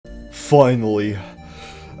Finally,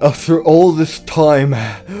 after all this time,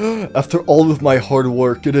 after all of my hard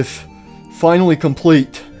work, it is finally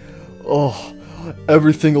complete. Oh,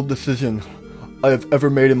 every single decision I have ever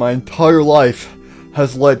made in my entire life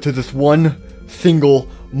has led to this one single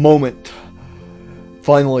moment.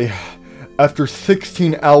 Finally, after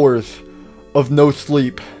 16 hours of no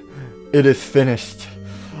sleep, it is finished.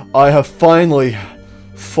 I have finally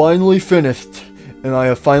finished, and I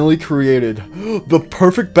have finally created the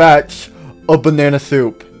perfect batch of banana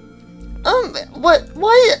soup.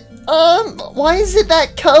 Why is it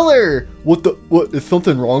that color? What, is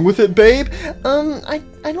something wrong with it, babe?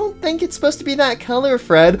 I don't think it's supposed to be that color,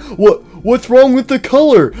 Fred. What's wrong with the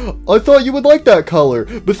color? I thought you would like that color.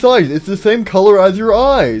 Besides, it's the same color as your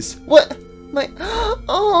eyes. What?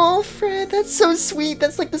 Oh, Fred, that's so sweet.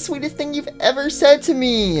 That's like the sweetest thing you've ever said to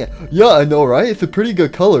me. Yeah, I know, right? It's a pretty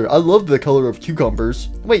good color. I love the color of cucumbers.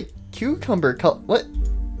 Wait, cucumber color? What?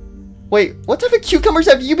 Wait, what type of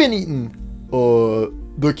cucumbers have you been eating?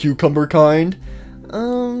 The cucumber kind.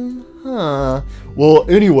 Huh. Well,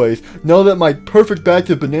 anyways, now that my perfect batch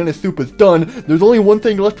of banana soup is done, there's only one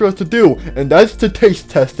thing left for us to do, and that's to taste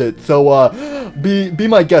test it. So, be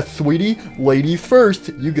my guest, sweetie. Ladies first,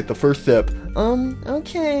 you get the first sip.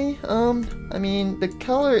 Okay. I mean, the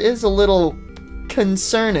color is a little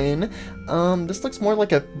concerning. This looks more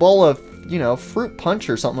like a bowl of, fruit punch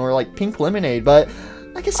or something, or like pink lemonade, but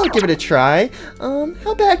I guess I'll give it a try.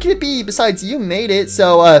 How bad could it be? Besides, you made it,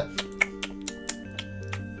 so,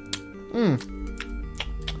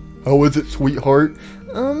 How is it, sweetheart?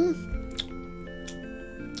 I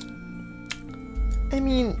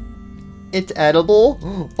mean, it's edible.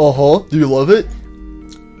 Uh-huh. Do you love it?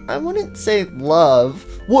 I wouldn't say love.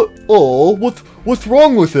 What? Oh, what's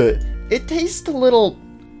wrong with it? It tastes a little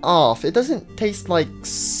off. It doesn't taste like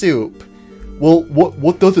soup. Well,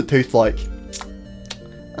 what does it taste like?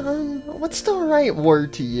 What's the right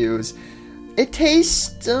word to use? It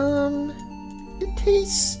tastes kind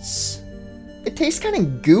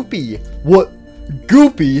of goopy. What?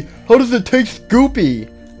 Goopy? How does it taste goopy?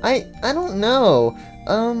 I don't know.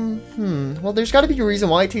 Well, there's gotta be a reason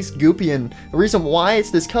why it tastes goopy and a reason why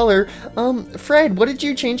it's this color. Fred, what did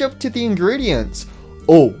you change up to the ingredients?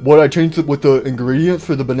 Oh, what I changed it with the ingredients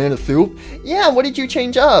for the banana soup? Yeah, what did you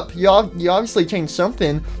change up? You obviously changed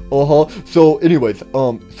something. Uh-huh. So, anyways,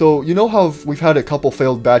 so you know how we've had a couple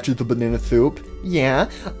failed batches of banana soup? Yeah.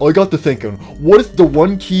 I got to thinking, what is the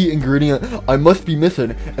one key ingredient I must be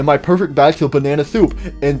missing in my perfect batch of banana soup?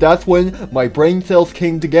 And that's when my brain cells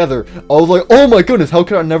came together. I was like, oh my goodness, how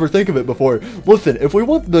could I never think of it before? Listen, if we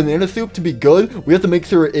want banana soup to be good, we have to make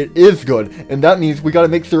sure it is good. And that means we gotta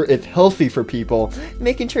make sure it's healthy for people.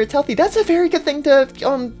 Making sure it's healthy. That's a very good thing to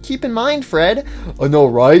keep in mind, Fred. I know,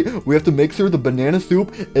 right? We have to make sure the banana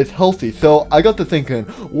soup is healthy. So I got to thinking,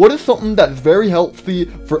 what is something that's very healthy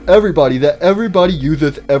for everybody that everybody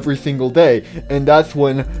uses every single day? And that's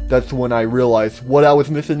when I realized what I was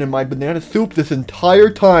missing in my banana soup this entire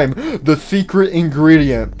time. The secret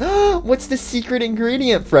ingredient. What's the secret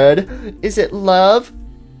ingredient, Fred? Is it love?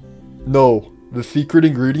 No, the secret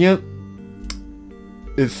ingredient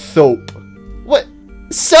is soap. What?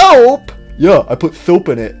 Soap? Yeah, I put soap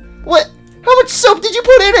in it. What? How much soap did you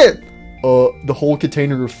put in it? The whole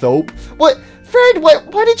container of soap. What? Fred,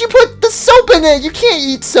 why did you put the soap in it? You can't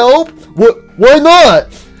eat soap. What? Why not?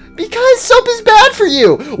 Because soap is bad for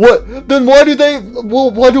you. What? Then why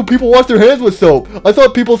do people wash their hands with soap? I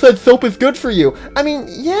thought people said soap is good for you. I mean,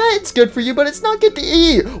 yeah, it's good for you, but it's not good to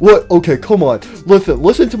eat. What? Okay, come on.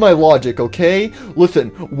 Listen to my logic, okay? Listen,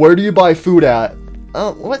 where do you buy food at?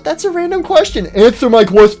 What? That's a random question. Answer my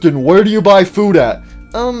question. Where do you buy food at?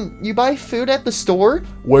 You buy food at the store?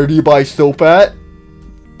 Where do you buy soap at?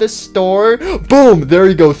 The store. Boom! There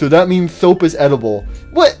you go. So that means soap is edible.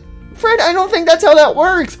 What? Fred, I don't think that's how that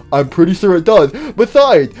works. I'm pretty sure it does.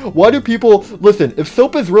 Besides, why do people... Listen, if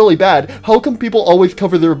soap is really bad, how come people always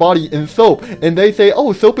cover their body in soap? And they say,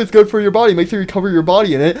 oh, soap is good for your body. Make sure you cover your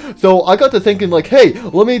body in it. So I got to thinking like, hey,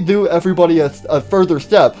 let me do everybody a further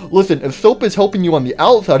step. Listen, if soap is helping you on the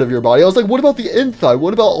outside of your body, I was like, what about the inside?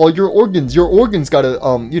 What about all your organs? Your organs gotta,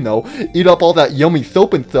 eat up all that yummy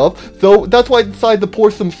soap and stuff. So that's why I decided to pour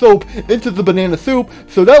some soap into the banana soup.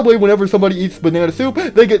 So that way, whenever somebody eats banana soup,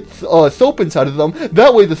 they get soap inside of them.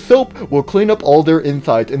 That way the soap will clean up all their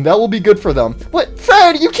insides, and that will be good for them. What?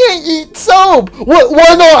 Fred, you can't eat soap! What?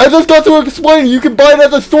 Why not? I just got to explain. You can buy it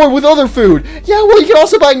at the store with other food. Yeah, well, you can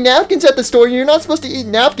also buy napkins at the store. You're not supposed to eat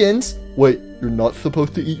napkins. Wait, you're not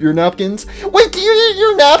supposed to eat your napkins? Wait, do you eat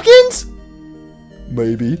your napkins?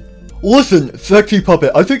 Maybe. Listen, sexy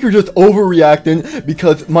puppet, I think you're just overreacting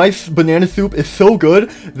because my banana soup is so good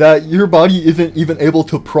that your body isn't even able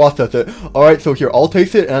to process it. Alright, so here, I'll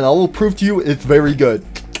taste it and I will prove to you it's very good.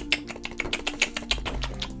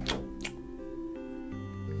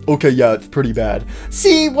 Okay, yeah, it's pretty bad.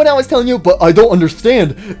 See, what I was telling you, but I don't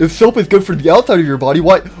understand. If soap is good for the outside of your body,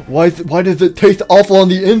 why does it taste awful on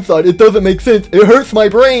the inside? It doesn't make sense. It hurts my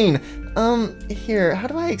brain. Here, how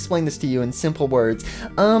do I explain this to you in simple words?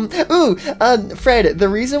 Fred, the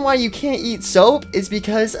reason why you can't eat soap is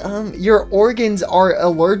because, your organs are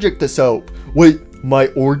allergic to soap. Wait, my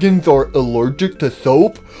organs are allergic to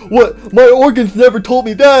soap? What? My organs never told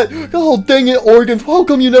me that! Oh, dang it, organs, how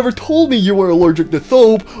come you never told me you were allergic to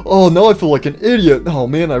soap? Oh, now I feel like an idiot. Oh,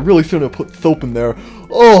 man, I really shouldn't have put soap in there.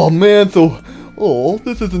 Oh, man, oh,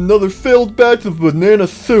 this is another failed batch of banana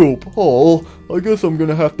soup. Oh, I guess I'm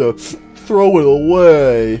gonna have to throw it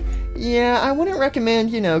away. Yeah, I wouldn't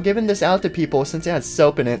recommend, giving this out to people since it has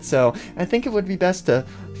soap in it, so I think it would be best to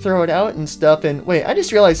throw it out and stuff. And wait, I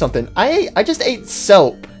just realized something. I just ate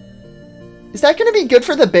soap. Is that gonna be good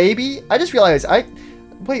for the baby? I just realized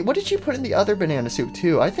wait, what did you put in the other banana soup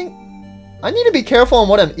too? I think I need to be careful on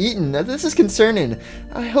what I'm eating. This is concerning.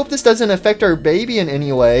 I hope this doesn't affect our baby in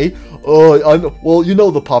any way. Well, you know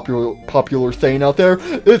the popular saying out there.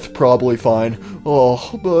 It's probably fine.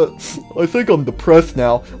 Oh, but I think I'm depressed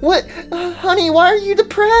now. What? Honey, why are you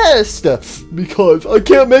depressed? Because I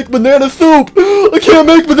can't make banana soup. I can't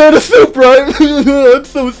make banana soup, right? I'm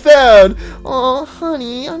so sad. Oh,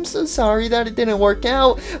 honey, I'm so sorry that it didn't work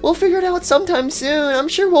out. We'll figure it out sometime soon. I'm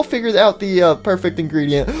sure we'll figure out the perfect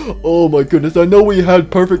ingredient. Oh my goodness, I know we had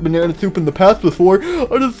perfect banana soup in the past before.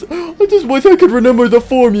 I just wish I could remember the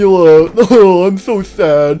formula. Oh, I'm so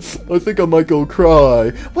sad. I think I might go cry.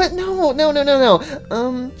 What? No.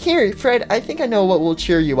 Here, Fred, I think I know what will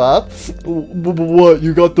cheer you up. What?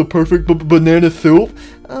 You got the perfect banana soup?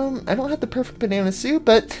 I don't have the perfect banana soup,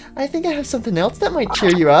 but I think I have something else that might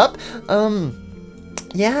cheer you up.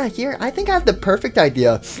 Yeah, here, I think I have the perfect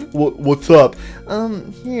idea. What's up?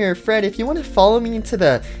 Here, Fred, if you want to follow me into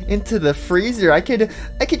the freezer, I could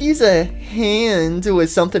use a hand with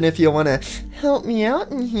something if you want to help me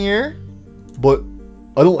out in here. But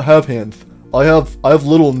I don't have hands. I have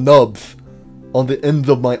little nubs on the ends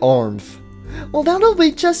of my arms. Well, that'll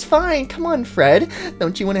be just fine. Come on, Fred.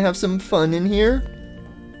 Don't you want to have some fun in here?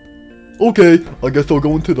 Okay, I guess I'll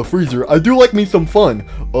go into the freezer. I do like me some fun.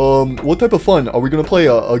 What type of fun? Are we gonna play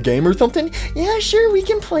a game or something? Yeah, sure, we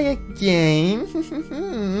can play a game.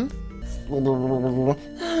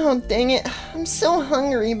 Oh, dang it. I'm so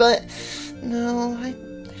hungry, but no, I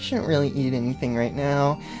shouldn't really eat anything right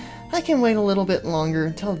now. I can wait a little bit longer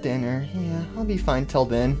until dinner. Yeah, I'll be fine till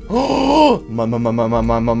then. My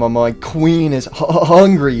queen is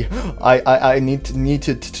hungry. I need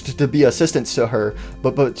to be assistance to her.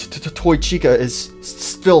 But Toy Chica is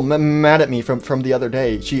still mad at me from the other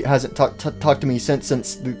day. She hasn't talked to me since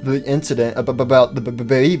the incident about the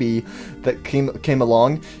baby that came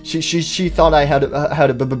along. She thought I had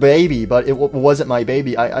a baby, but it wasn't my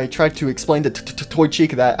baby. I tried to explain to Toy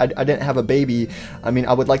Chica that I didn't have a baby. I mean,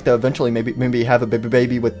 I would like to eventually maybe have a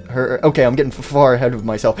baby with her. Okay, I'm getting far ahead of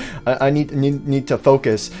myself. I need to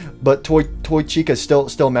focus. But Toy Chica's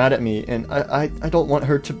still mad at me, and I don't want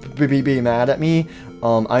her to be mad at me.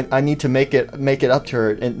 I need to make it up to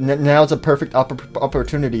her, and now's a perfect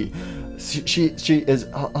opportunity. She is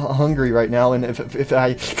hungry right now, and if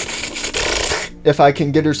I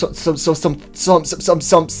can get her some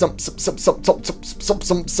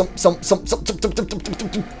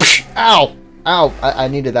Ow! I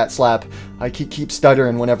needed that slap. I keep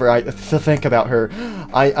stuttering whenever I think about her.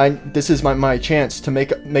 This is my chance to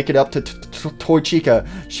make it up to Toy Chica.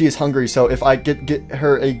 She is hungry, so if I get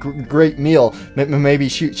her a great meal, maybe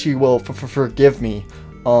she will forgive me.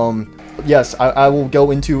 Yes, I will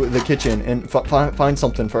go into the kitchen and find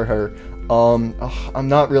something for her. I'm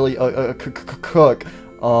not really a cook.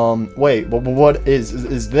 Wait, what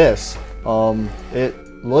is this? It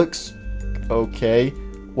looks okay.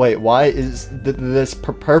 Wait, why is this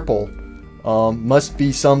purple? Must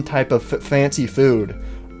be some type of fancy food.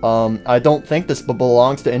 I don't think this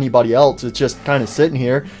belongs to anybody else. It's just kind of sitting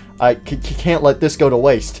here. I can't let this go to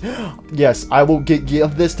waste. Yes, I will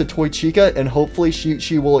give this to Toy Chica, and hopefully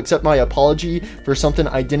she will accept my apology for something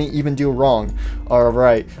I didn't even do wrong.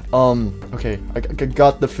 Alright, okay, I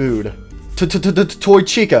got the food. Toy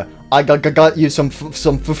Chica, I got you some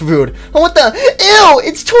food. Oh, what the? Ew,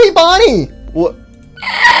 it's Toy Bonnie! What?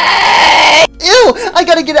 Ew! I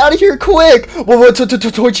gotta get out of here quick!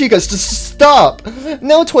 Toy Chica, stop!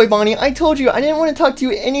 No, Toy Bonnie, I told you, I didn't want to talk to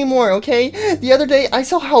you anymore, okay? The other day, I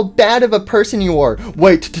saw how bad of a person you are.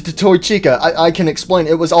 Wait, Toy Chica, I can explain.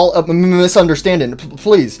 It was all a misunderstanding.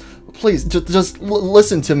 Please, just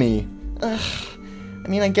listen to me. I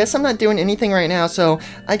mean, I guess I'm not doing anything right now, so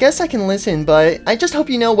I guess I can listen, but I just hope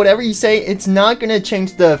you know whatever you say, it's not gonna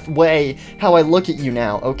change the way how I look at you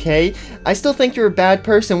now, okay? I still think you're a bad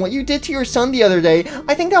person. What you did to your son the other day,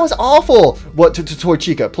 I think that was awful. What, Toy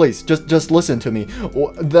Chica, please, just listen to me.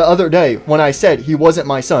 The other day, when I said he wasn't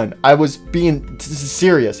my son, I was being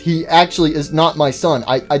serious. He actually is not my son.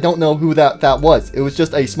 I don't know who that was. It was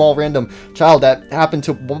just a small random child that happened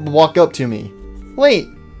to walk up to me. Wait,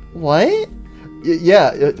 what?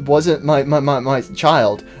 Yeah, it wasn't my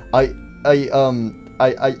child. I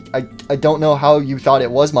don't know how you thought it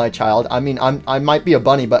was my child. I mean, I might be a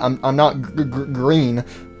bunny, but I'm not green.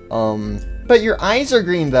 But your eyes are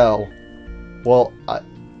green though. Well,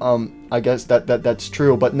 I guess that's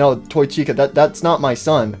true. But no, Toy Chica, that's not my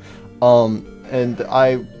son. And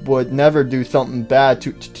I would never do something bad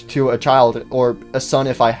to a child or a son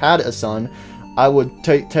if I had a son. I would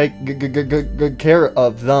take good care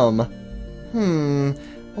of them.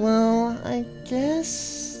 Well, I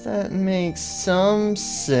guess that makes some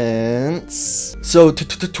sense. So,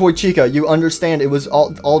 Toy Chica, you understand it was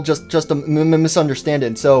all just a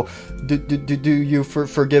misunderstanding. So, do you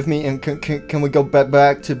forgive me, and can we go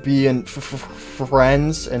back to being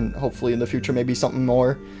friends, and hopefully in the future maybe something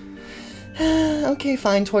more? Okay,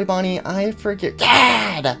 fine, Toy Bonnie, I forgive.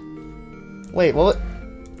 Dad! Wait, what?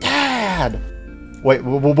 Dad! Wait,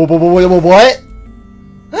 what?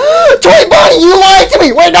 Toy Bonnie, you lied to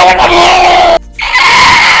me! Wait, no!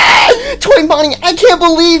 Toy Bonnie, I can't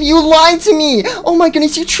believe you lied to me! Oh my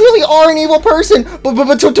goodness, you truly are an evil person!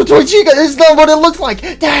 But Toy Chica is not what it looks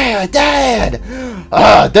like! Dad!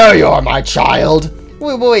 There you are, my child!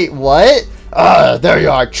 Wait, what? There you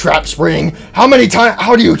are, Trap Spring! How many times?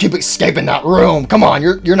 How do you keep escaping that room? Come on,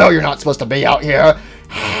 you know you're not supposed to be out here.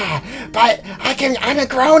 But I'm a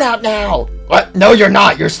grown-up now! What? No, you're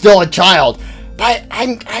not, you're still a child! But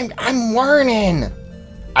I'm learning.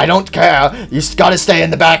 I don't care. You just gotta stay in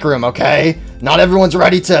the back room, okay? Not everyone's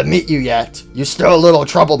ready to meet you yet. You're still a little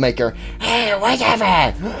troublemaker. Hey,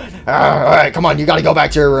 whatever. Alright, come on, you gotta go back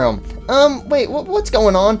to your room. Wait, what's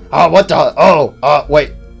going on? What the?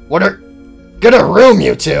 Wait. Get a room,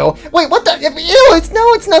 you two. Wait, what the? Ew, it's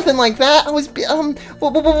nothing like that. I was,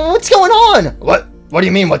 what's going on? What do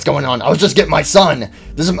you mean, what's going on? I was just getting my son.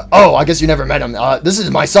 Oh, I guess you never met him. This is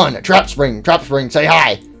my son, Trap Spring, say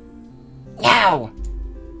hi. No.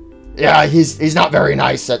 Yeah, he's not very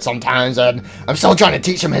nice at sometimes, and I'm still trying to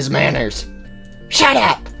teach him his manners. Shut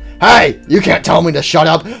up! Hey, you can't tell me to shut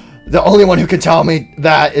up. The only one who can tell me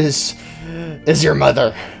that is your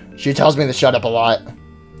mother. She tells me to shut up a lot.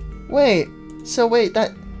 Wait,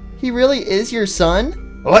 that he really is your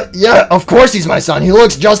son? What? Yeah, of course he's my son. He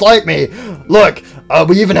looks just like me. Look,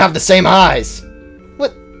 we even have the same eyes.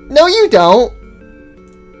 What? No, you don't.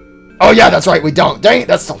 Oh yeah, that's right, we don't. Dang it,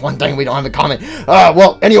 that's the one thing we don't have in common.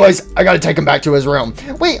 Well, anyways, I gotta take him back to his room.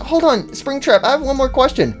 Wait, hold on, Springtrap, I have one more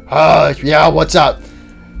question. Yeah, what's up?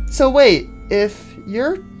 So wait, if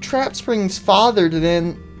you're Trap Spring's father,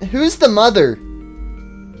 then who's the mother?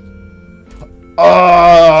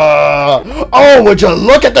 Oh, would you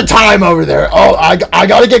look at the time over there? Oh, I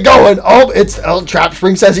gotta get going. Trap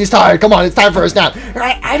Spring says he's tired. Come on, it's time for a nap.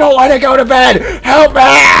 I don't want to go to bed. Help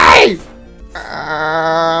me!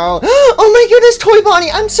 Oh my goodness, Toy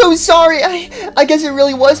Bonnie, I'm so sorry. I guess it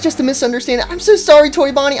really was just a misunderstanding. I'm so sorry,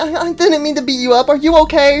 Toy Bonnie. I didn't mean to beat you up. Are you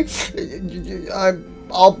okay?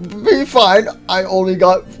 I'll be fine. I only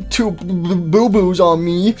got 2 boo-boos on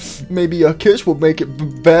me. Maybe a kiss will make it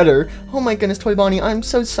better. Oh my goodness, Toy Bonnie, I'm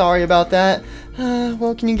so sorry about that.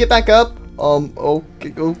 Well, can you get back up?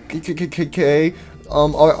 Okay.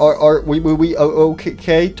 Are we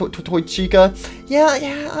okay, Toy Chica?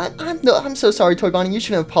 Yeah, I'm so sorry, Toy Bonnie. You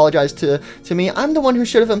shouldn't have apologized to me. I'm the one who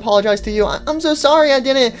should have apologized to you. I'm so sorry. I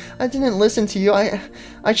didn't listen to you. I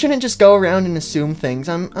shouldn't just go around and assume things.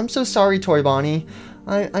 I'm so sorry, Toy Bonnie.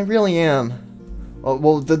 I really am. Oh,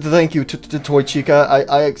 well, thank you, Toy Chica.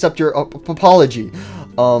 I accept your apology.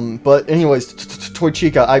 But anyways, Toy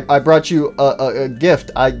Chica, I brought you a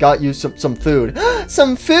gift. I got you some food.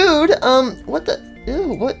 Some food? What the?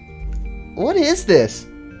 Ew, what is this?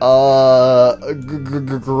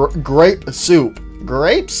 Grape soup.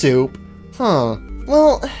 Grape soup? Huh.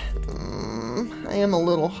 Well, I am a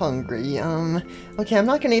little hungry. Okay, I'm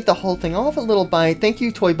not gonna eat the whole thing. I'll have a little bite. Thank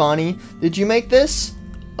you, Toy Bonnie. Did you make this?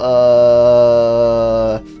 It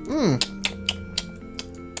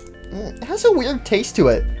has a weird taste to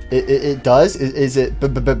it. It does? Is it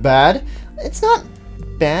bad? It's not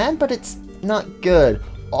bad, but it's not good.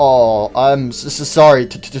 Oh, I'm sorry,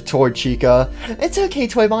 Toy Chica. It's okay,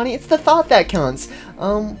 Toy Bonnie. It's the thought that counts.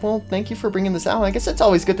 Well, thank you for bringing this out. I guess it's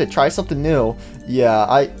always good to try something new. Yeah,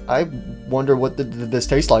 I wonder what this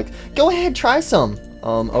tastes like. Go ahead, try some.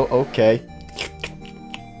 Okay.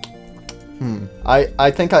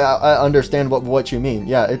 I think I understand what you mean.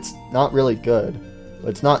 Yeah, it's not really good.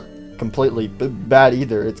 It's not completely bad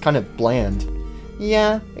either. It's kind of bland.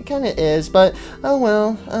 Yeah, it kind of is, but oh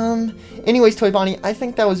well. Anyways, Toy Bonnie, I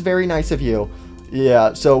think that was very nice of you.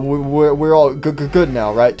 Yeah, so we're all good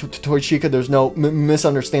now, right? Toy Chica, there's no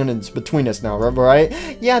misunderstandings between us now, right?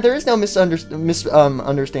 Yeah, there is no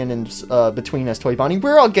misunderstandings between us, Toy Bonnie.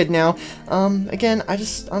 We're all good now. Again,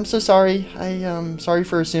 I'm so sorry. I'm sorry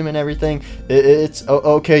for assuming everything. It's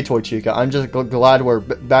okay, Toy Chica. I'm just glad we're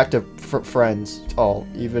back to friends. Oh,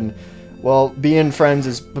 even... Well, being friends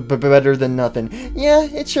is better than nothing. Yeah,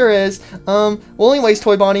 it sure is. Well, anyways,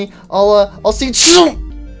 Toy Bonnie, I'll see you.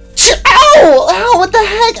 Ow! Ow! What the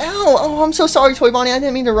heck? Ow! Oh, I'm so sorry, Toy Bonnie. I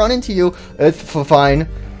didn't mean to run into you. It's fine.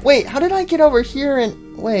 Wait, how did I get over here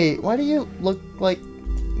and... Wait, why do you look like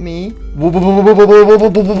me? What?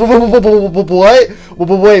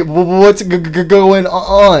 Wait, what's going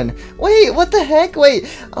on? Wait, what the heck? Wait,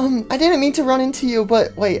 I didn't mean to run into you,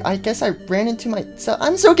 but wait, I guess I ran into myself.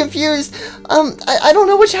 I'm so confused. I don't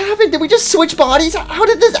know what happened. Did we just switch bodies? How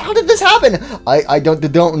did this happen? I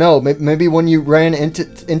don't know. Maybe when you ran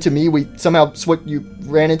into me, we somehow you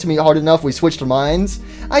ran into me hard enough, we switched minds.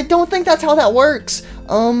 I don't think that's how that works.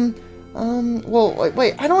 Well,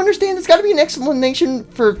 wait, I don't understand. There's gotta be an explanation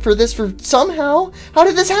for this somehow. How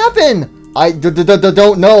did this happen? I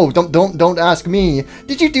don't know. Don't ask me.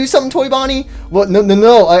 Did you do something, Toy Bonnie? Well,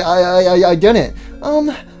 no, I didn't.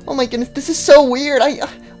 Oh my goodness, this is so weird.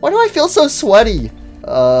 Why do I feel so sweaty?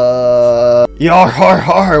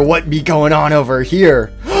 Yar, what be going on over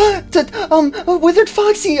here? Withered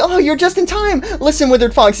Foxy, oh, you're just in time. Listen,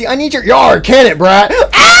 Withered Foxy, I need your yar, can it, brat?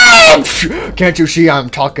 Ouch! Can't you see I'm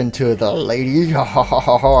talking to the lady?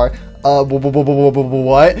 What?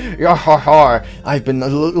 I've been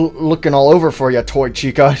looking all over for you, Toy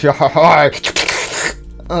Chica.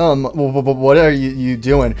 What are you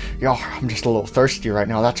doing? I'm just a little thirsty right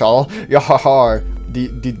now, that's all. Do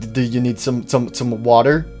you need some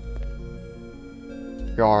water?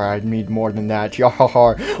 I need more than that.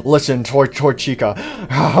 Listen, Toy Chica.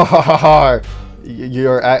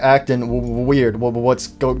 You're acting weird. What's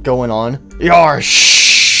going on?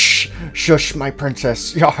 Shush, my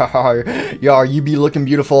princess. You be looking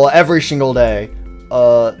beautiful every single day.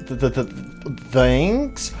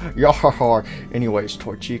 Thanks? Anyways,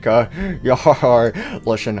 Toy Chica.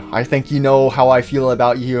 Listen, I think you know how I feel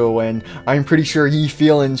about you, and I'm pretty sure ye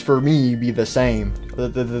feelings for me be the same.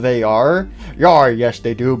 They are? Yes,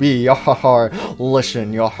 they do be.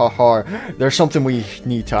 Listen, there's something we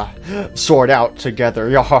need to sort out together.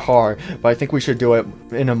 But I think we should do it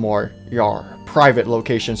in a more, private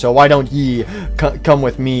location. So why don't ye come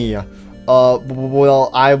with me?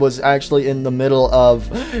 Well, I was actually in the middle of...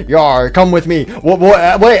 come with me.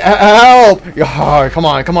 Wait, help! Come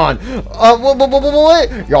on. Wait! Come on.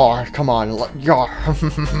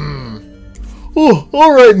 Oh,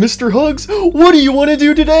 alright, Mr. Hugs. What do you want to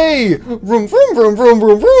do today? Vroom.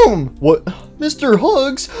 What? Mr.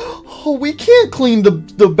 Hugs? Oh, we can't clean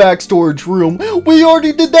the back storage room. We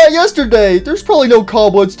already did that yesterday. There's probably no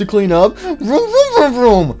cobwebs to clean up.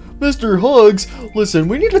 Vroom. Mr. Hugs, listen,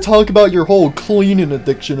 we need to talk about your whole cleaning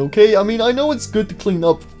addiction, okay? I mean, I know it's good to clean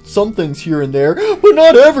up some things here and there, but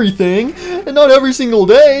not everything, and not every single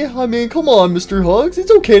day. I mean, come on, Mr. Hugs,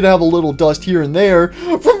 it's okay to have a little dust here and there.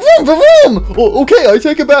 Oh, okay, I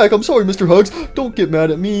take it back. I'm sorry, Mr. Hugs. Don't get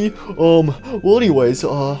mad at me. Well, anyways,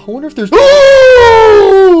 I wonder if there's...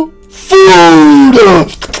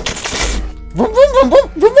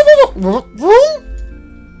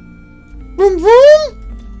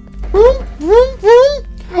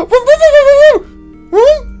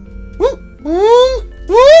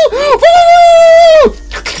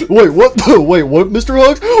 Wait, what? Wait, what, Mr.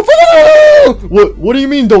 Hugs? What do you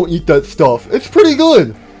mean don't eat that stuff? It's pretty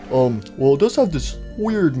good. Well, it does have this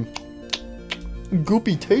weird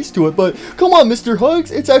goopy taste to it, but come on, Mr.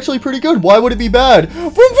 Hugs, it's actually pretty good. Why would it be bad?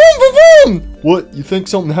 What, you think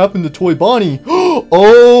something happened to Toy Bonnie?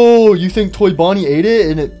 Oh, you think Toy Bonnie ate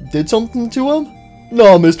it and it did something to him?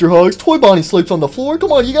 No, Mr. Hugs, Toy Bonnie sleeps on the floor.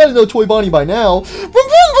 Come on, you gotta know Toy Bonnie by now.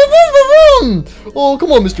 Oh,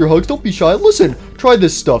 come on, Mr. Hugs, don't be shy. Listen, try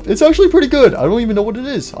this stuff. It's actually pretty good. I don't even know what it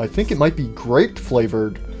is. I think it might be grape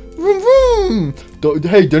flavored.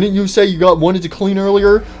 Hey, didn't you say you wanted to clean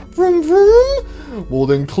earlier? Well,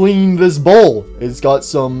 then clean this bowl. It's got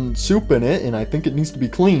some soup in it, and I think it needs to be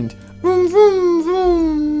cleaned. Vroom, vroom,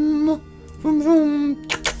 vroom. Vroom, vroom.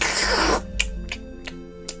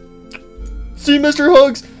 See, Mr.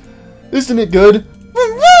 Hugs? Isn't it good?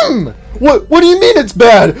 Vroom, vroom. What do you mean it's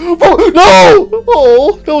bad? Oh, no!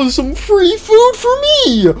 Oh, that was some free food for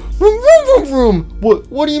me! Vroom, vroom, vroom, vroom.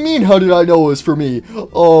 What do you mean, how did I know it was for me?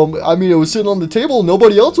 I mean, it was sitting on the table,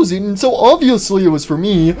 nobody else was eating, so obviously it was for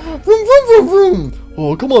me. Vroom, vroom, vroom, vroom.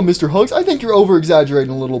 Oh, come on, Mr. Hugs, I think you're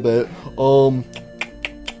over-exaggerating a little bit. Vroom,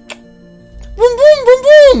 vroom,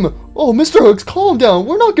 vroom, vroom. Oh, Mr. Hugs, calm down.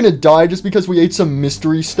 We're not gonna die just because we ate some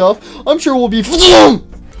mystery stuff. I'm sure we'll be...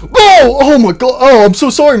 Oh my god. Oh, I'm so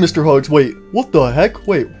sorry, Mr. Hugs. Wait, what the heck?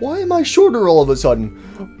 Wait, why am I shorter all of a sudden?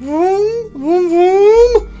 Vroom, vroom,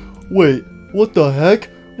 vroom. Wait, what the heck?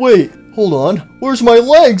 Wait, hold on. Where's my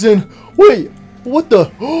legs? And wait, what the?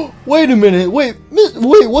 Wait a minute. Wait,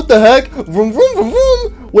 what the heck? Vroom, vroom, vroom,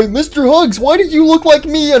 vroom. Wait, Mr. Hugs, why did you look like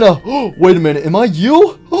me in a... Wait a minute, am I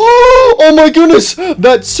you? Oh my goodness,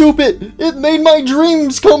 that soup, it made my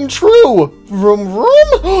dreams come true. Vroom,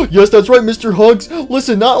 vroom. Yes, that's right, Mr. Hugs.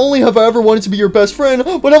 Listen, not only have I ever wanted to be your best friend,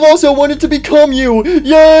 but I've also wanted to become you.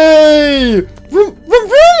 Yay! Vroom, vroom,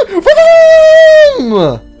 vroom,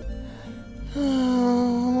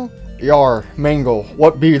 vroom. Yar, Mangle,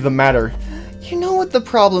 what be the matter? You know what the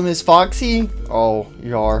problem is, Foxy? Oh,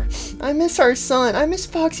 Yar. I miss our son. I miss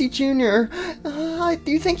Foxy Jr. Do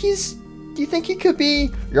you think he could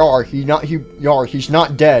be... Yar, he's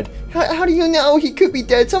not dead. How do you know he could be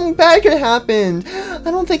dead? Something bad could have happened. I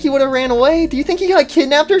don't think he would have ran away. Do you think he got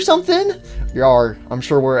kidnapped or something? Yar, I'm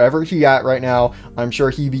sure wherever he at right now, I'm sure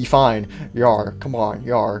he be fine. Yar, come on,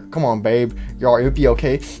 Yar. Come on, babe. Yar, it'll be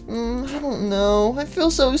okay. I don't know. I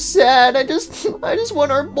feel so sad. I just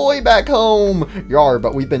want our boy back home. Yar,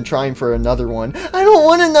 but we've been trying for another one. I don't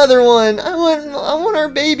want another one. I want our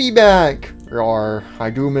baby back. Yar, I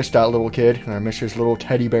do miss that little kid, and I miss his little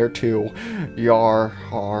teddy bear too. Yar,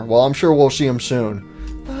 well, I'm sure we'll see him soon.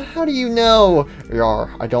 How do you know?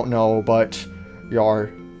 Yar, I don't know, but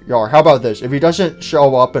Yar, how about this? If he doesn't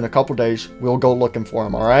show up in a couple days, we'll go looking for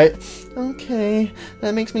him, alright? Okay,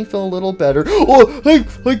 that makes me feel a little better. Oh, hey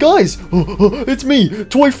guys! It's me,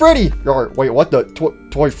 Toy Freddy! Yar, wait, what the?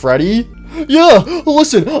 Toy Freddy? Yeah,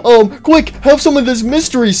 listen, quick, have some of this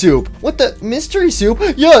mystery soup. What the? Mystery soup?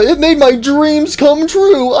 Yeah, it made my dreams come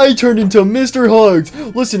true. I turned into Mr. Hugs.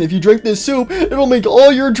 Listen, if you drink this soup, it'll make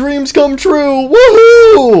all your dreams come true.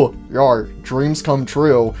 Woohoo! Yar, dreams come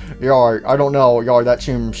true. Yar, I don't know. Yar, that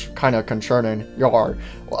seems kind of concerning. Yar,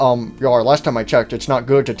 last time I checked, it's not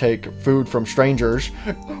good to take food from strangers.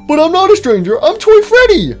 But I'm not a stranger. I'm Toy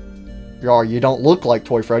Freddy. Yar, you don't look like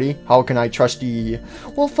Toy Freddy. How can I trust ye?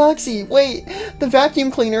 Well, Foxy, wait. The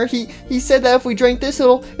vacuum cleaner, he said that if we drink this,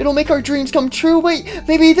 it'll make our dreams come true. Wait,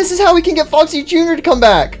 maybe this is how we can get Foxy Jr. to come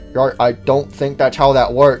back. Yar, I don't think that's how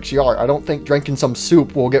that works. Yar, I don't think drinking some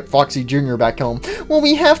soup will get Foxy Jr. back home. Well,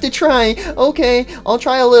 we have to try. Okay, I'll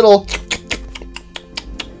try a little.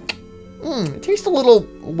 It tastes a little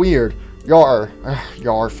weird. Yar,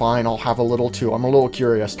 fine, I'll have a little too. I'm a little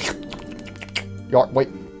curious. Yar, wait,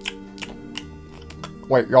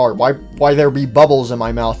 Yar, why there be bubbles in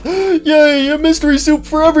my mouth? Yay, a mystery soup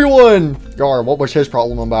for everyone! Yar, what was his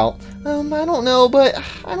problem about? I don't know, but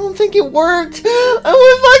I don't think it worked. I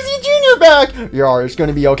want Foxy Jr. back! Yar, it's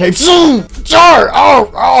gonna be okay. Yar!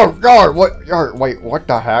 Oh, Yar, what? Yar, wait, what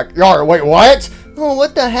the heck? Yar, wait, what? Oh,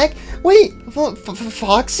 what the heck? Wait,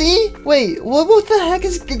 Foxy? Wait, what the heck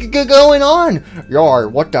is going on? Yar,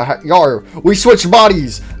 what the heck? Yar, we switched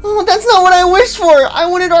bodies! Oh, that's not what I wished for! I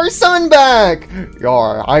wanted our son back!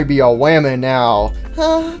 Yar, I be a whammon now.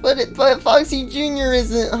 But Foxy Jr.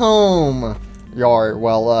 isn't home. Yar,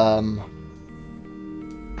 well,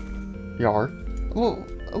 Yar?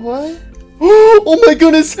 What? Oh my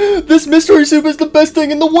goodness! This mystery soup is the best thing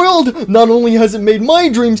in the world! Not only has it made my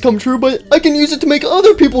dreams come true, but I can use it to make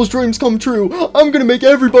other people's dreams come true! I'm gonna make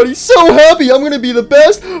everybody so happy! I'm gonna be the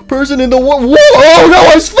best person in the world! Whoa! Oh no,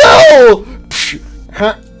 I fell!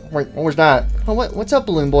 Huh? Wait, what was that? Oh, what's up,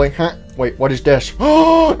 Balloon Boy? Huh? Wait, what is this?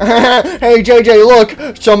 Hey, JJ,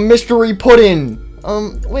 look! Some mystery pudding!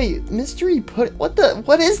 Wait, mystery pudding?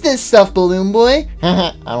 What is this stuff, Balloon Boy?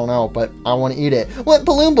 I don't know, but I want to eat it. What,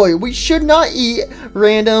 Balloon Boy? We should not eat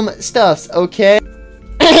random stuffs, okay?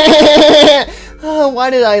 Oh,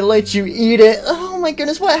 why did I let you eat it? Oh my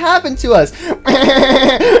goodness, what happened to us?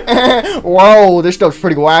 Whoa, this stuff's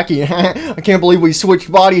pretty wacky. I can't believe we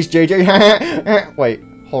switched bodies, JJ. Wait,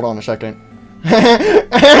 hold on a second.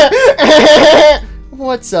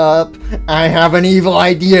 What's up? I have an evil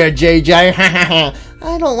idea, JJ.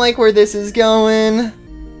 I don't like where this is going.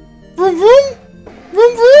 Vroom, vroom.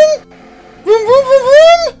 Vroom vroom! Vroom vroom vroom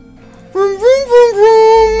vroom! Vroom vroom vroom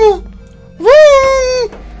vroom! Vroom!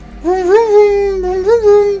 Vroom vroom vroom vroom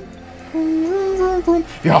vroom! Vroom vroom vroom!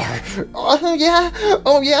 Yar! Oh yeah!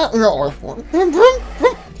 Oh yeah! Yar! Vroom vroom vroom!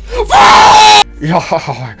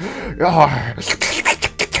 Yar! Yar!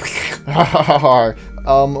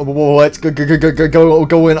 What's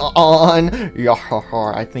going on?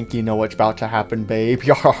 Yar, I think you know what's about to happen, babe.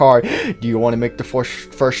 Yar, do you want to make the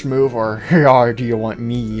first move, or yar, do you want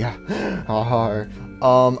me? Yar,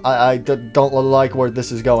 I don't like where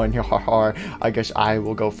this is going. Yar, I guess I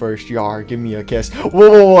will go first. Yar, give me a kiss.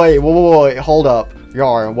 Wait, hold up.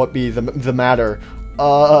 Yar, what be the matter?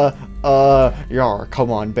 Yar, come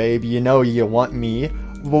on, babe. You know you want me.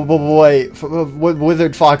 Wait,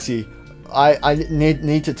 Wizard Foxy. I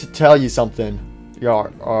need to tell you something.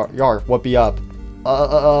 Yar, what be up?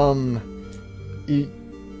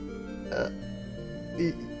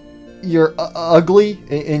 You're ugly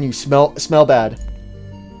and you smell bad.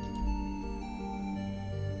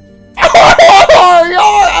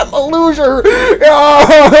 Yar, I'm a loser. Yar.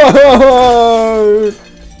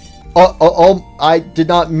 I did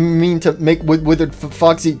not mean to make Withered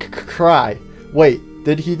Foxy cry. Wait,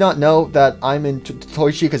 did he not know that I'm in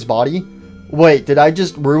Toy Chica's body? Wait, did I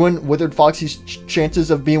just ruin Withered Foxy's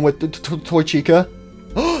chances of being with Toy Chica?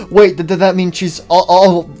 Wait, did that mean she's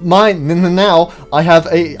all mine? Now I have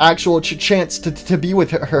a actual chance to be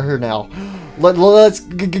with her now. Let's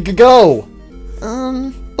go.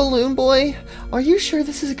 Balloon Boy, are you sure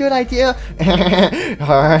this is a good idea?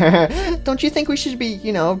 Don't you think we should be,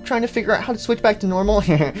 you know, trying to figure out how to switch back to normal?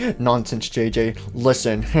 Nonsense, JJ.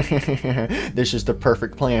 Listen, this is the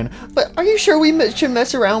perfect plan. But are you sure we should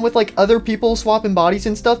mess around with, like, other people swapping bodies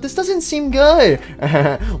and stuff? This doesn't seem good.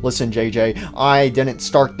 Listen, JJ, I didn't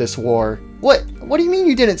start this war. What do you mean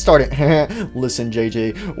you didn't start it? Listen,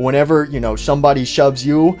 JJ, whenever, you know, somebody shoves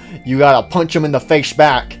you, you gotta punch them in the face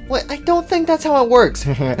back. What? I don't think that's how it works.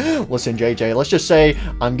 Listen, JJ, let's just say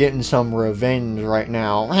I'm getting some revenge right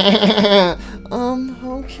now.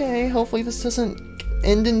 Okay, hopefully this doesn't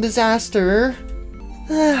end in disaster.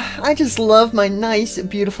 I just love my nice,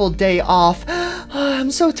 beautiful day off.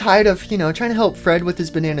 I'm so tired of, you know, trying to help Fred with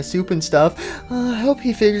his banana soup and stuff. I hope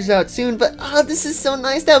he figures it out soon, but this is so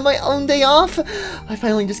nice to have my own day off. I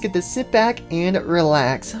finally just get to sit back and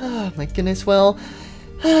relax. Oh, my goodness, well,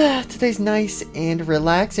 today's nice and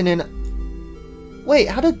relaxing, and... Wait,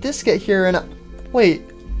 how did this get here? And wait,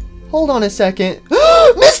 hold on a second.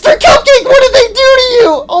 Mr. Cupcake, what did they do to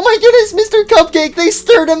you? Oh my goodness, Mr. Cupcake, they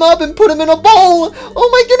stirred him up and put him in a bowl. Oh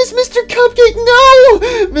my goodness, Mr. Cupcake, no!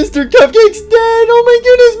 Mr. Cupcake's dead. Oh my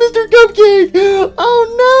goodness, Mr. Cupcake.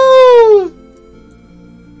 Oh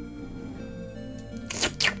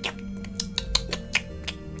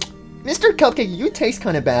no! Mr. Cupcake, you taste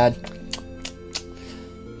kind of bad.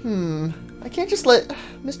 I can't just let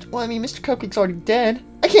Mr. Cupcake's already dead.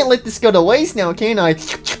 I can't let this go to waste now, can I?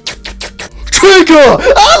 Chica!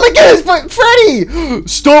 Oh my goodness, Freddy!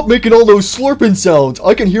 Stop making all those slurping sounds.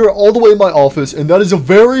 I can hear it all the way in my office, and that is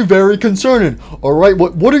very, very concerning. All right,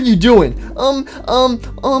 what are you doing?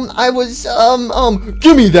 I was,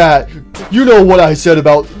 Give me that. You know what I said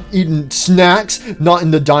about eating snacks, not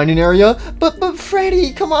in the dining area. But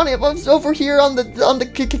Freddy, come on, it was over here on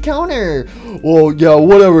the counter. Well, yeah,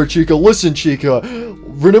 whatever, Chica. Listen, Chica.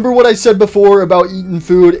 Remember what I said before about eating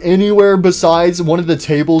food anywhere besides one of the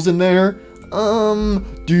tables in there?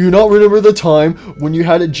 Do you not remember the time when you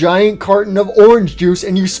had a giant carton of orange juice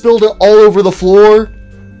and you spilled it all over the floor?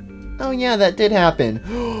 Oh yeah, that did happen.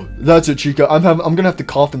 That's it, Chica. I'm gonna have to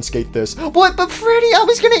confiscate this. What? But Freddy, I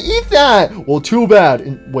was gonna eat that. Well, too bad.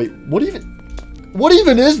 And wait, what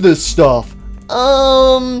even is this stuff?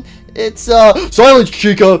 It's Silence,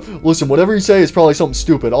 Chica. Listen, whatever you say is probably something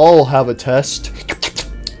stupid. I'll have a test.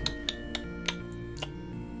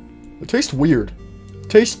 It tastes weird. It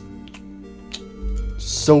tastes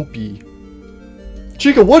soapy.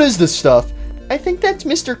 Chica, what is this stuff? I think that's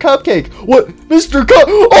Mr. Cupcake. What? Mr.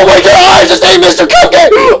 Oh my god, I just ate Mr.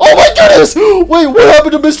 Cupcake! Oh my goodness! Wait, what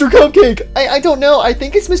happened to Mr. Cupcake? I don't know. I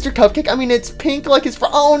think it's Mr. Cupcake. I mean, it's pink like it's...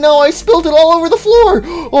 Oh no, I spilled it all over the floor.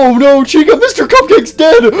 Oh no, Chica, Mr. Cupcake's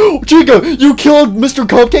dead. Chica, you killed Mr.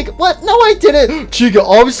 Cupcake? What? No, I didn't. Chica,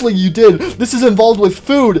 obviously you did. This is involved with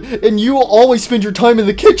food, and you always spend your time in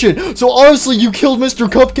the kitchen. So obviously you killed Mr.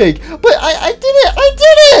 Cupcake. But I did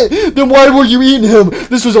it. Then why were you eating him?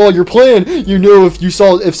 This was all your plan. You knew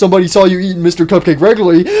if somebody saw you eating Mr. Cupcake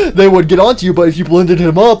regularly, they would get onto you, but if you blended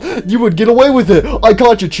him up, you would get away with it. I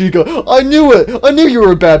caught you, Chica. I knew it. I knew you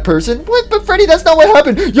were a bad person. What? But Freddy, that's not what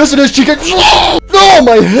happened. Yes, it is, Chica. Oh,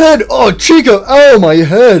 my head. Oh, Chica. Oh, my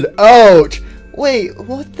head. Ouch. Wait,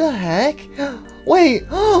 what the heck? Wait,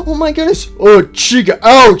 oh my goodness. Oh, Chica,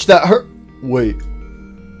 ouch, that hurt. Wait.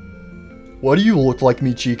 Why do you look like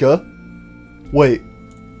me, Chica? Wait,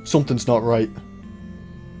 something's not right.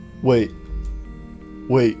 Wait.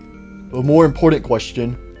 A more important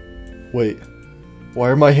question. Wait, why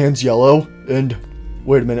are my hands yellow? And,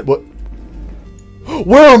 wait a minute, what?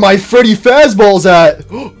 Where are my Freddy Fazballs at?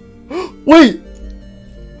 Wait!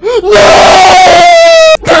 No!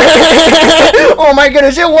 Oh my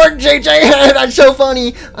goodness, it worked, JJ! That's so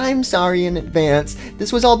funny! I'm sorry in advance.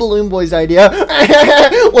 This was all Balloon Boy's idea.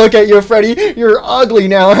 Look at you, Freddy. You're ugly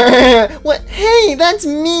now. What? Hey, that's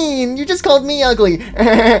mean. You just called me ugly.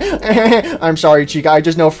 I'm sorry, Chica. I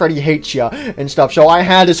just know Freddy hates you and stuff, so I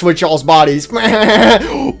had to switch y'all's bodies.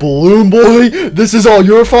 Balloon Boy, this is all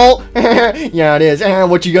your fault? Yeah, it is.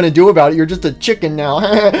 What you gonna do about it? You're just a chicken now.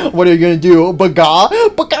 What are you gonna do? Baga?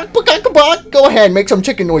 Go ahead, make some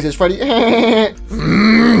chicken noises, Freddy.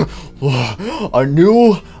 I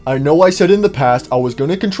know I said in the past I was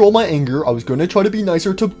gonna control my anger. I was gonna try to be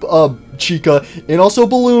nicer to Chica and also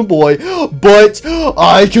Balloon Boy, but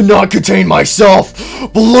I cannot contain myself.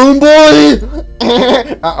 Balloon Boy!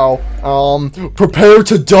 Prepare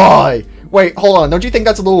to die. Wait, hold on. Don't you think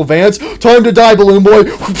that's a little advanced? Time to die, Balloon Boy.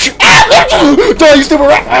 Die, you stupid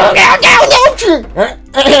rat.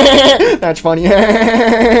 That's funny.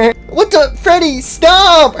 What the? Freddy,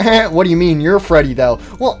 stop! What do you mean? You're Freddy, though.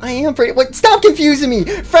 Well, I am Freddy. What? Stop confusing me!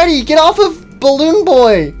 Freddy, get off of Balloon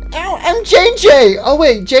Boy! Ow, I'm JJ! Oh,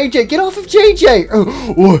 wait, JJ, get off of JJ!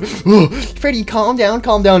 Freddy, calm down,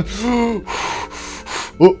 calm down.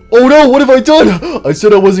 Oh no, what have I done? I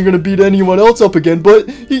said I wasn't gonna beat anyone else up again, but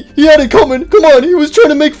he had it coming. Come on, he was trying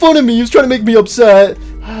to make fun of me. He was trying to make me upset.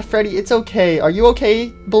 Freddy, it's okay. Are you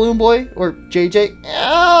okay, Balloon Boy? Or JJ?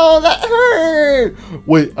 Ow, that hurt!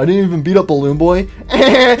 Wait, I didn't even beat up Balloon Boy?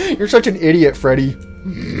 You're such an idiot, Freddy.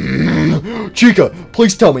 Chica,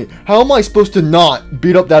 please tell me, how am I supposed to not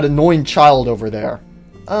beat up that annoying child over there?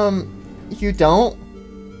 You don't?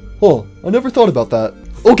 Oh, I never thought about that.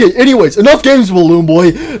 Okay, anyways, enough games, Balloon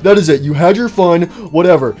Boy. That is it. You had your fun,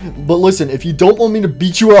 whatever. But listen, if you don't want me to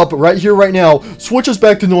beat you up right here, right now, switch us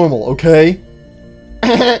back to normal, okay?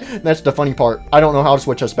 That's the funny part. I don't know how to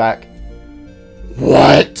switch us back.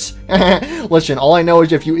 What? Listen, all I know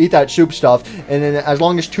is if you eat that soup stuff, and then as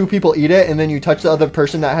long as 2 people eat it, and then you touch the other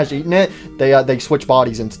person that has eaten it, they switch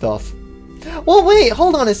bodies and stuff. Well, wait,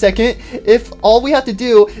 hold on a second. If all we have to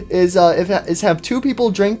do is have 2 people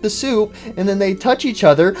drink the soup, and then they touch each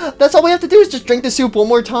other, that's all we have to do is just drink the soup one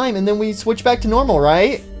more time, and then we switch back to normal,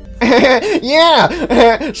 right?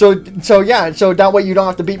 Yeah! So that way you don't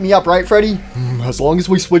have to beat me up, right, Freddy? As long as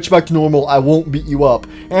we switch back to normal, I won't beat you up.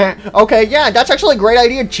 Okay, yeah, that's actually a great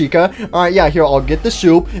idea, Chica. Alright, yeah, here, I'll get the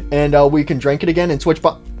soup, and we can drink it again and switch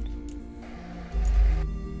Uh-oh.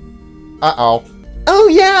 Oh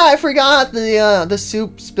yeah, I forgot the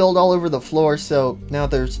soup spilled all over the floor, so now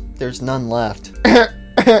there's none left.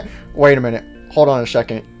 Wait a minute. Hold on a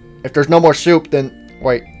second. If there's no more soup, then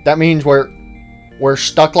wait, that means we're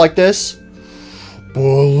stuck like this?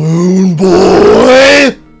 Balloon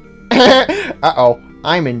Boy! Uh-oh,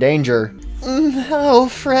 I'm in danger. Oh,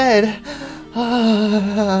 Fred.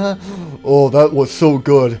 Oh, that was so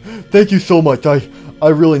good. Thank you so much. I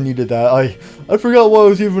really needed that. I forgot why I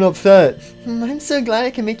was even upset. I'm so glad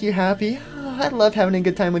I can make you happy. I love having a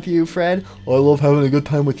good time with you, Fred. I love having a good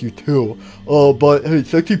time with you too. But hey,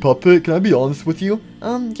 Sexy Puppet, can I be honest with you?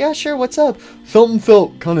 Yeah, sure, what's up? Something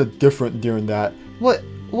felt kind of different during that. What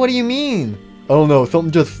do you mean? I don't know,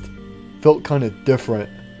 something just felt kind of different.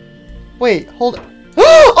 Wait, hold on.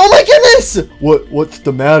 Oh my goodness! What's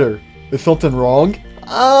the matter? Is something wrong?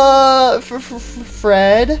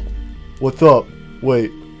 Fred? What's up?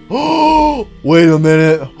 Wait. Wait a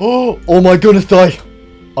minute. Oh my goodness,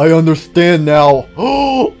 I understand now.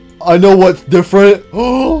 I know what's different.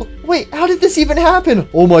 Wait, how did this even happen?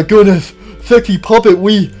 Oh my goodness. Sexy Puppet,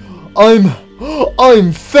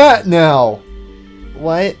 I'm fat now.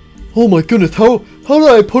 What? Oh my goodness, how did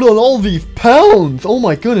I put on all these pounds? Oh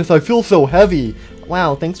my goodness, I feel so heavy.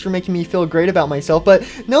 Wow, thanks for making me feel great about myself, but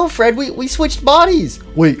no, Fred, we switched bodies.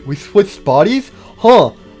 Wait, we switched bodies?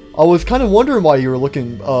 Huh. I was kind of wondering why you were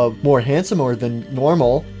looking more handsomer than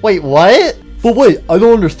normal. Wait, what? But wait, I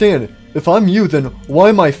don't understand. If I'm you, then why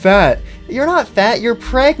am I fat? You're not fat, you're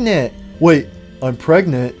pregnant. Wait, I'm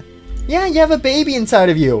pregnant? Yeah, you have a baby inside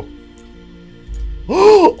of you.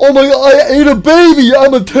 Oh my god, I ate a baby!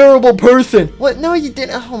 I'm a terrible person! What? No, you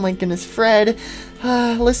didn't. Oh my goodness, Fred.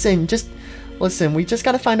 Listen, we just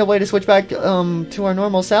gotta find a way to switch back to our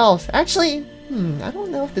normal selves. Actually, I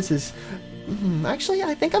don't know if this is... Actually,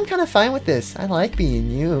 I think I'm kind of fine with this. I like being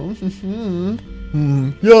you.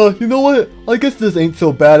 Yeah, you know what? I guess this ain't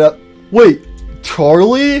so bad. Wait,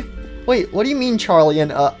 Charlie? Wait, what do you mean, Charlie?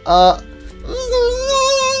 And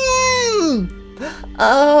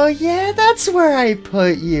oh yeah, that's where I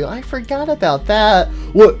put you. I forgot about that.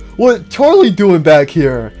 What Charlie doing back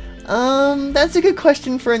here? That's a good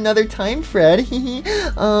question for another time, Fred.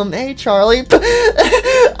 Hey, Charlie.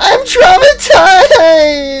 I'm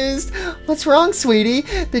traumatized! What's wrong, sweetie?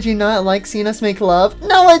 Did you not like seeing us make love?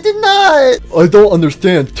 No, I did not! I don't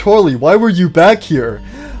understand. Charlie, why were you back here?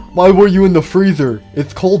 Why were you in the freezer?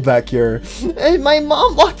 It's cold back here. Hey, my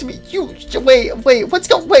mom locked me. Wait, what's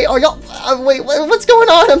going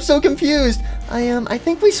on? I'm so confused. I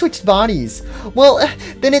think we switched bodies. Well,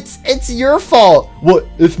 then it's your fault. What?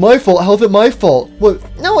 It's my fault? How's it my fault? What?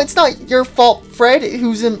 No, it's not your fault, Fred,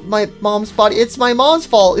 who's in my mom's body. It's my mom's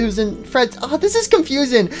fault, who's in Fred's. Oh, this is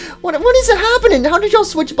confusing. What is happening? How did y'all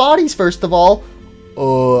switch bodies, first of all?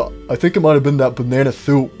 I think it might have been that banana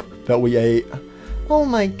soup that we ate. Oh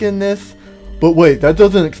my goodness. But wait, that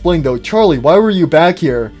doesn't explain though. Charlie, why were you back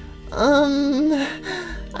here?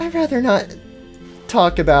 I'd rather not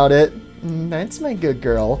talk about it. That's my good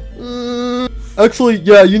girl. Actually,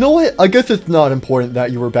 yeah, you know what? I guess it's not important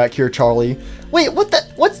that you were back here, Charlie. Wait,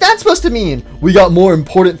 what's that supposed to mean? We got more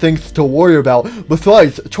important things to worry about.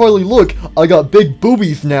 Besides, Charlie, look, I got big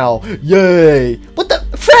boobies now. Yay! What the?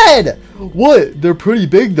 Fred! What? They're pretty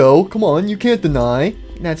big though. Come on, you can't deny.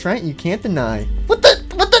 That's right, you can't deny. What the?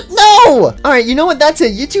 No! Alright, you know what? That's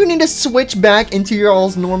it. You two need to switch back into your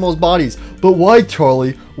all's normal bodies. But why,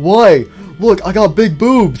 Charlie? Why? Look, I got big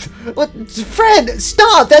boobs. What? Fred,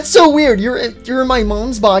 stop! That's so weird. You're in my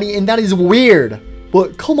mom's body, and that is weird.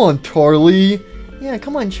 But come on, Charlie. Yeah,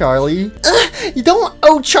 come on, Charlie. You don't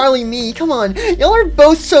owe Charlie me. Come on. Y'all are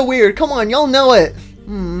both so weird. Come on, y'all know it.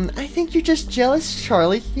 I think you're just jealous,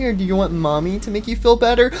 Charlie. Here, do you want mommy to make you feel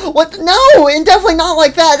better? What? No, and definitely not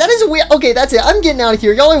like that. That is weird. Okay, that's it. I'm getting out of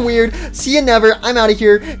here. Y'all are weird. See you never. I'm out of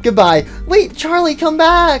here. Goodbye. Wait, Charlie, come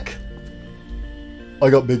back. I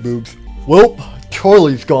got big boobs. Well,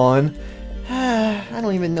 Charlie's gone. I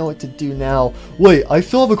don't even know what to do now. Wait, I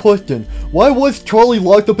still have a question. Why was Charlie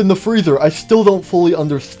locked up in the freezer? I still don't fully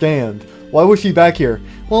understand. Why was she back here?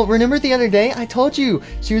 Well, remember the other day? I told you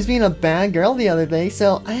she was being a bad girl the other day,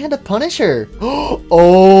 so I had to punish her.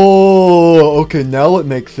 Oh, okay, now it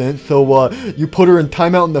makes sense. So, you put her in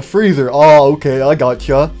timeout in the freezer. Oh, okay, I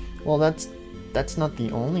gotcha. Well, that's not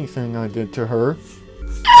the only thing I did to her.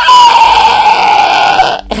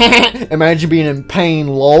 Imagine being in pain,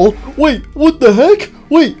 lol. Wait, what the heck?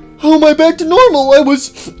 Wait, how am I back to normal? I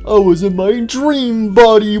was in my dream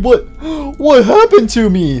body. What happened to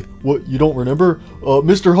me? What, you don't remember?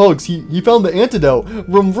 Mr. Hugs, he found the antidote.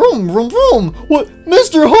 Vroom, vroom, vroom, vroom. What?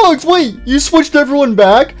 Mr. Hugs, wait, you switched everyone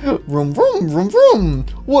back? Vroom, vroom, vroom, vroom.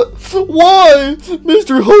 What? Why?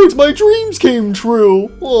 Mr. Hugs, my dreams came true.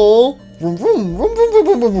 Aw. Vroom, vroom, vroom, vroom,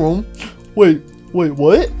 vroom, vroom, vroom. Wait,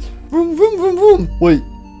 what? Vroom, vroom, vroom, vroom. Wait,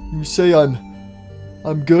 you say I'm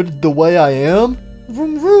good the way I am?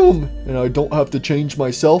 Vroom, vroom. And I don't have to change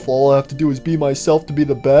myself. All I have to do is be myself to be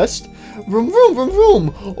the best. Vroom, vroom, vroom,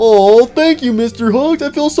 vroom. Oh, thank you, Mr. Hugs. I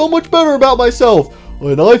feel so much better about myself.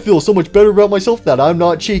 And I feel so much better about myself that I'm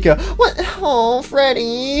not Chica. What? Oh,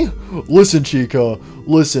 Freddy. Listen, Chica.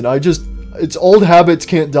 Listen, it's old habits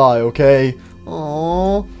can't die, okay?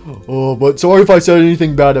 Oh, but sorry if I said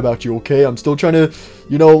anything bad about you, okay? I'm still trying to,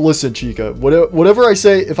 listen, Chica. Whatever I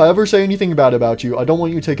say, if I ever say anything bad about you, I don't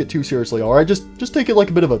want you to take it too seriously, alright? Just take it like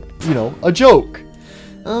a bit of a, a joke.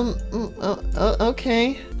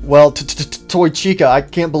 Okay. Well, Toy Chica, I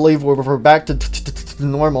can't believe we're back to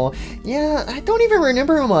normal. Yeah, I don't even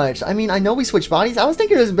remember much. I mean, I know we switched bodies. I was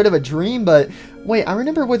thinking it was a bit of a dream, but wait, I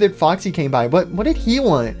remember when Foxy came by. What did he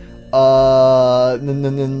want?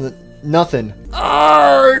 Nothing.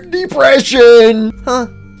 Depression! Huh.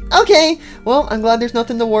 Okay, well, I'm glad there's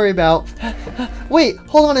nothing to worry about. Wait,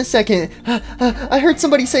 hold on a second. I heard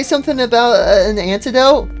somebody say something about an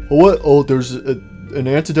antidote. What? Oh, there's an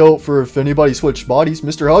antidote for if anybody switched bodies.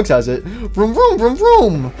 Mr. Hugs has it. Vroom, vroom, vroom,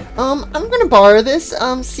 vroom. I'm gonna borrow this.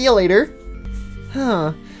 See you later.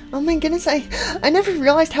 Huh. Oh my goodness, I never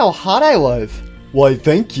realized how hot I was. Why,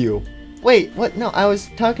 thank you. Wait, what? No, I was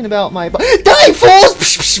talking about my Die,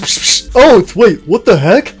 fools! Oh, wait, what the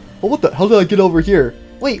heck? Oh, how did I get over here?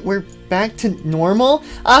 Wait, we're back to normal?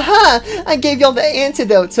 Aha! I gave y'all the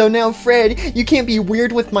antidote, so now, Fred, you can't be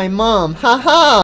weird with my mom. Haha!